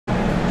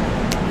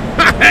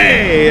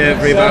Hey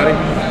everybody,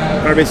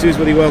 RPAs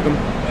with you, welcome.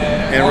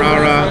 And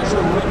rah-rah,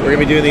 we're going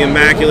to be doing the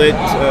Immaculate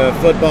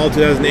Football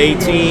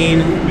 2018,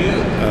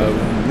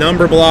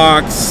 number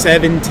block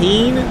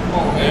 17.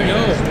 There you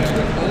go.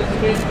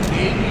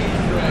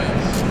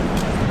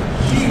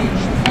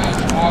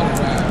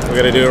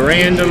 We're going to do a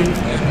random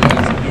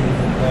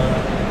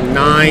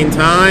 9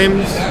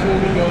 times.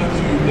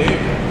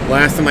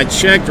 Last time I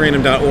checked,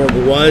 random.org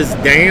was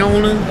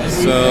down,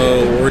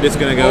 so we're just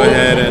going to go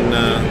ahead and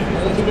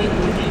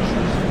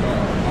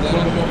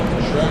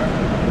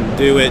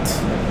do it.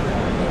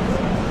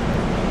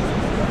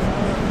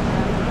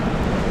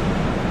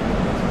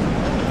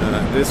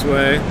 This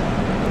way.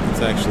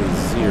 It's actually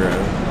 0.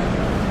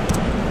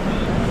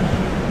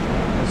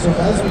 So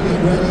as we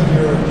get ready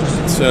here,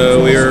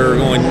 so we are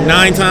going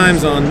 9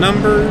 times on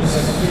numbers.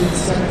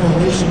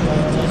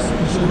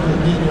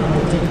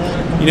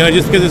 You know,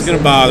 just because it's going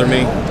to bother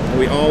me,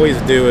 we always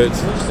do it.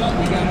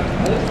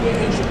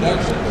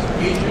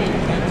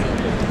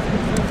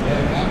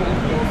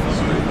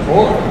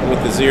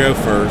 With the 0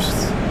 first.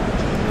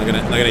 I'm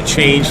gonna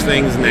change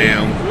things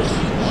now.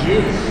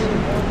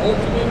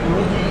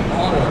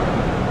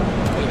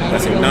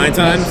 Let's see, 9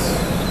 times.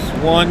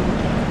 1,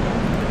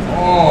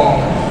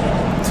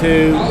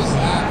 2,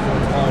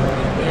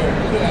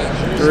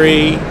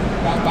 3,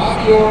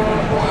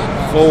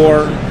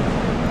 4,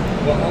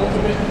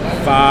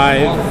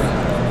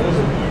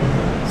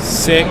 5,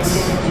 6,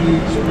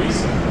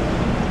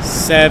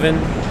 7,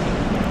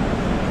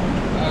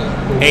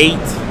 8,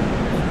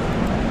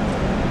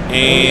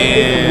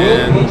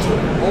 and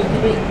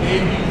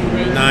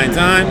 9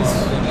 times.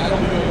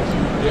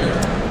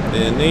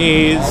 Then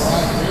these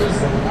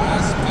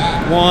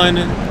 1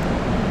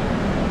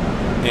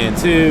 and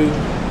 2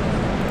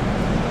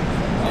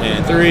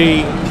 and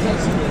 3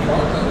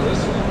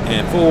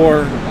 and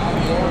 4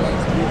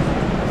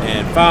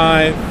 and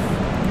 5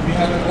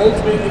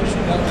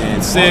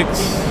 and 6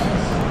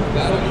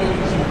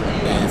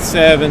 and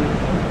 7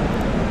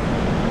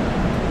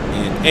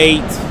 and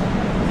 8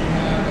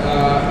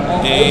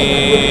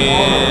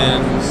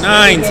 and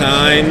 9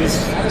 times.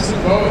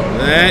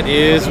 That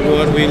is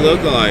what we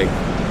look like.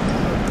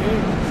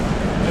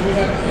 And we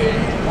have a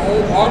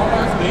old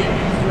autograph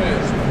debut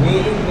friends,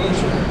 William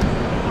Butcher.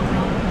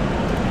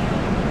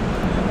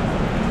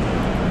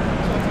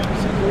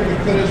 we're going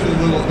to finish with a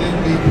little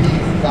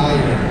MVP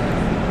fire.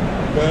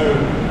 Boom.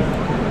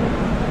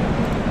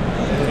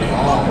 And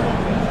all.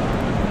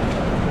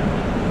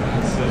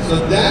 So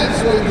that's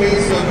what a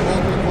case of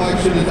ultimate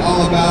collection is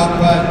all about,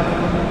 but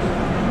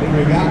we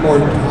got more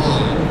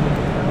time.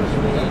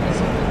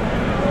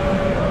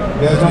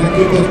 You guys want to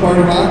keep this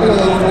party rocking a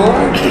little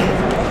more?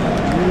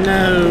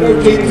 No.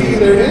 KT,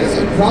 there is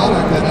a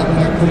product that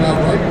Immaculate put out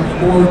right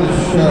before the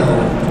show. I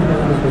don't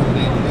remember the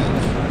name of it.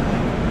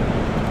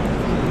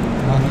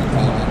 I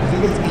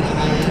think it's kind of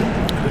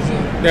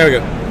high-end. There we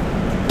go.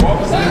 What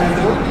was that?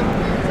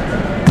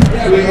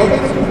 Yeah, we open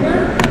some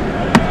here?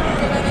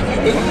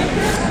 I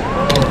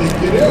think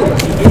you do.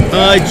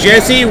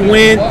 Jesse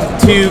went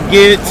to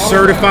get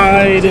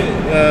certified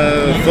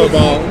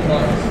football. I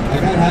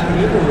got half an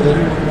inch over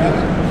there.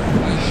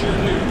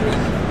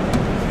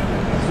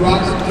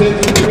 Rocks and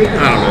kids in the rear. I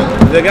don't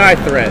know. The guy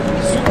threat.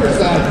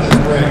 Supersize this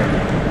break.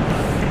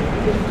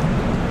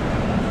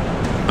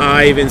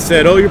 I even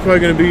said, "Oh, you're probably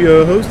going to be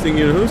hosting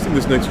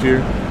this next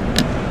year."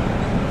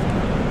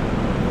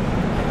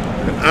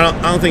 I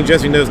don't think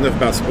Jesse knows enough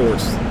about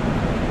sports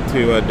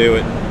to do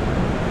it.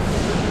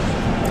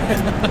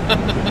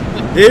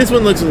 This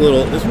one looks a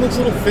little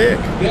thick.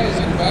 Yes,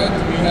 in fact,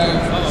 we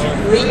have two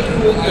really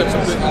cool items.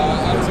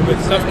 Some good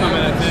stuff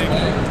coming, I think.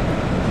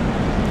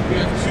 We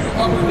have 2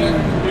 upper deck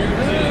career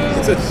teams.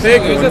 It's a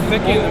thick There's a one.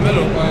 thickie in the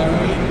middle.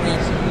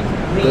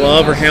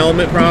 Glove or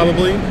helmet,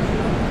 probably.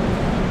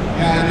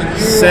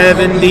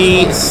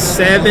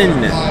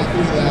 77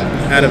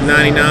 out of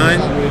 99.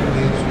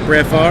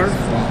 Brett Favre.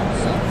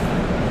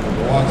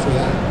 Watch for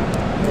that.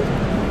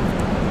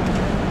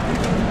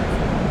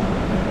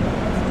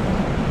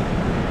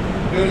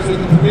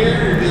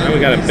 Now we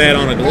got a bet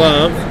on a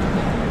glove.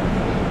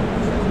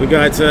 We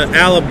got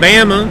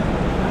Alabama.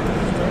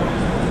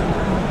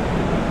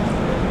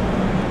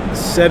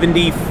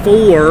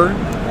 74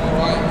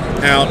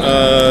 out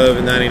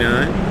of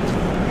 99.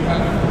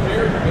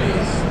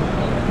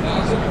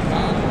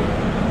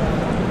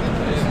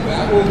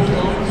 That will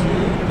go to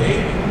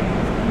David.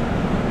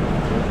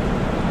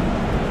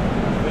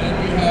 Then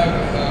we have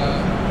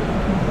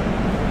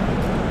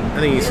I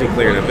think you see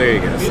clear enough. There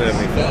you go,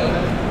 74.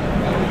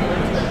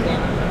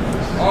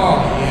 oh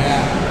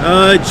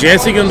yeah.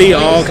 Jesse gonna be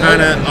all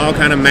kind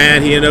of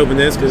mad he didn't open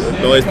this because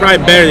well, it's probably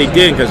better that he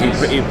didn't because he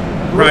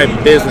probably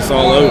business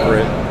all over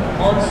it.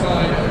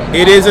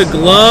 It is a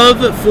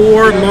glove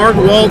for Mark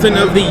Walton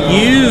of the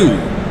U.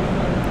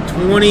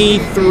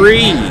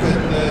 23.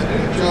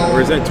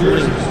 Or is that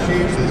 20?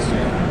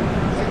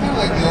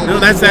 No,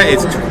 that's that.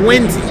 It's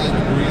 20.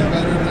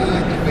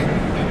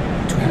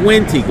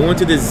 20. Going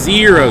to the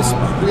 0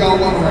 spot.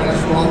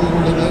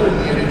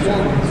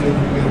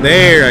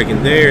 There,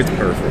 there, it's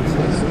perfect.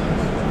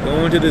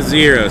 Going going to the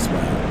 0 spot.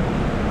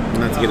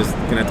 Gonna have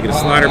to get a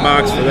slider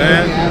box for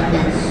that.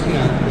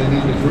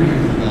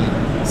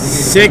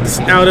 6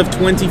 out of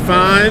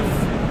 25.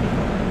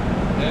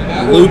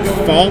 Luke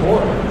Falk.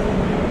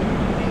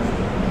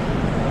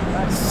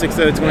 6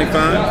 out of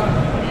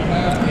 25.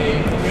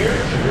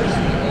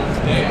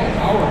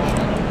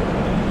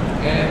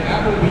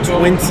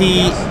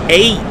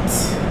 28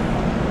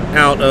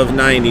 out of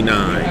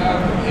 99.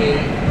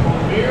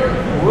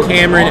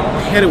 Cameron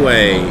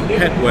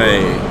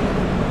Petway.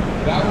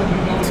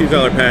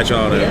 2-color patch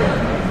auto.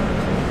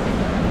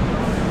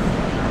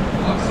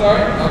 I'm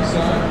sorry.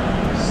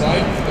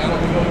 Psych, that'll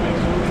be going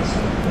into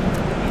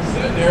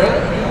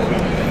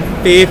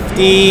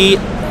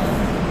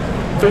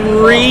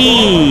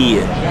 53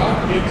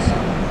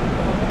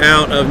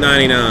 out of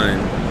 99.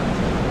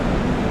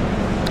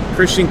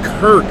 Christian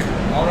Kirk.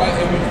 All right,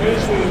 and we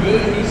finished with a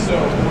Billy Uso,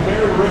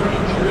 premier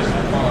rookie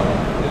jersey card.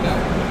 And that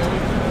will be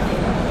going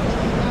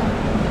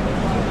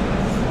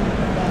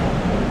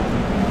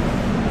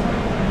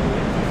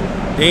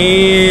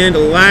And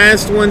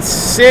last one,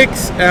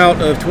 6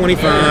 out of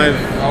 25.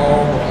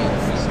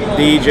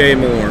 DJ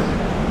Moore.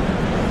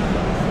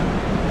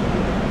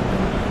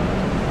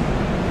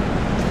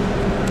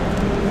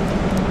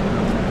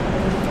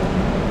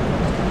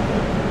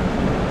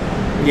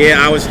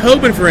 Yeah, I was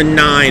hoping for a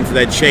 9 for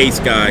that Chase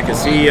guy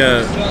because he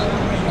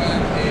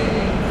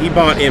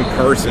bought in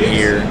person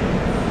here.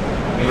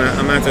 I'm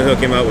gonna have to hook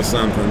him up with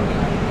something.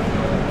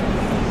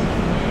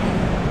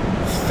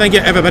 Thank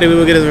you, everybody. We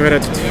will get it right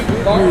out to 2.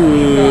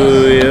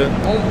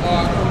 Yeah.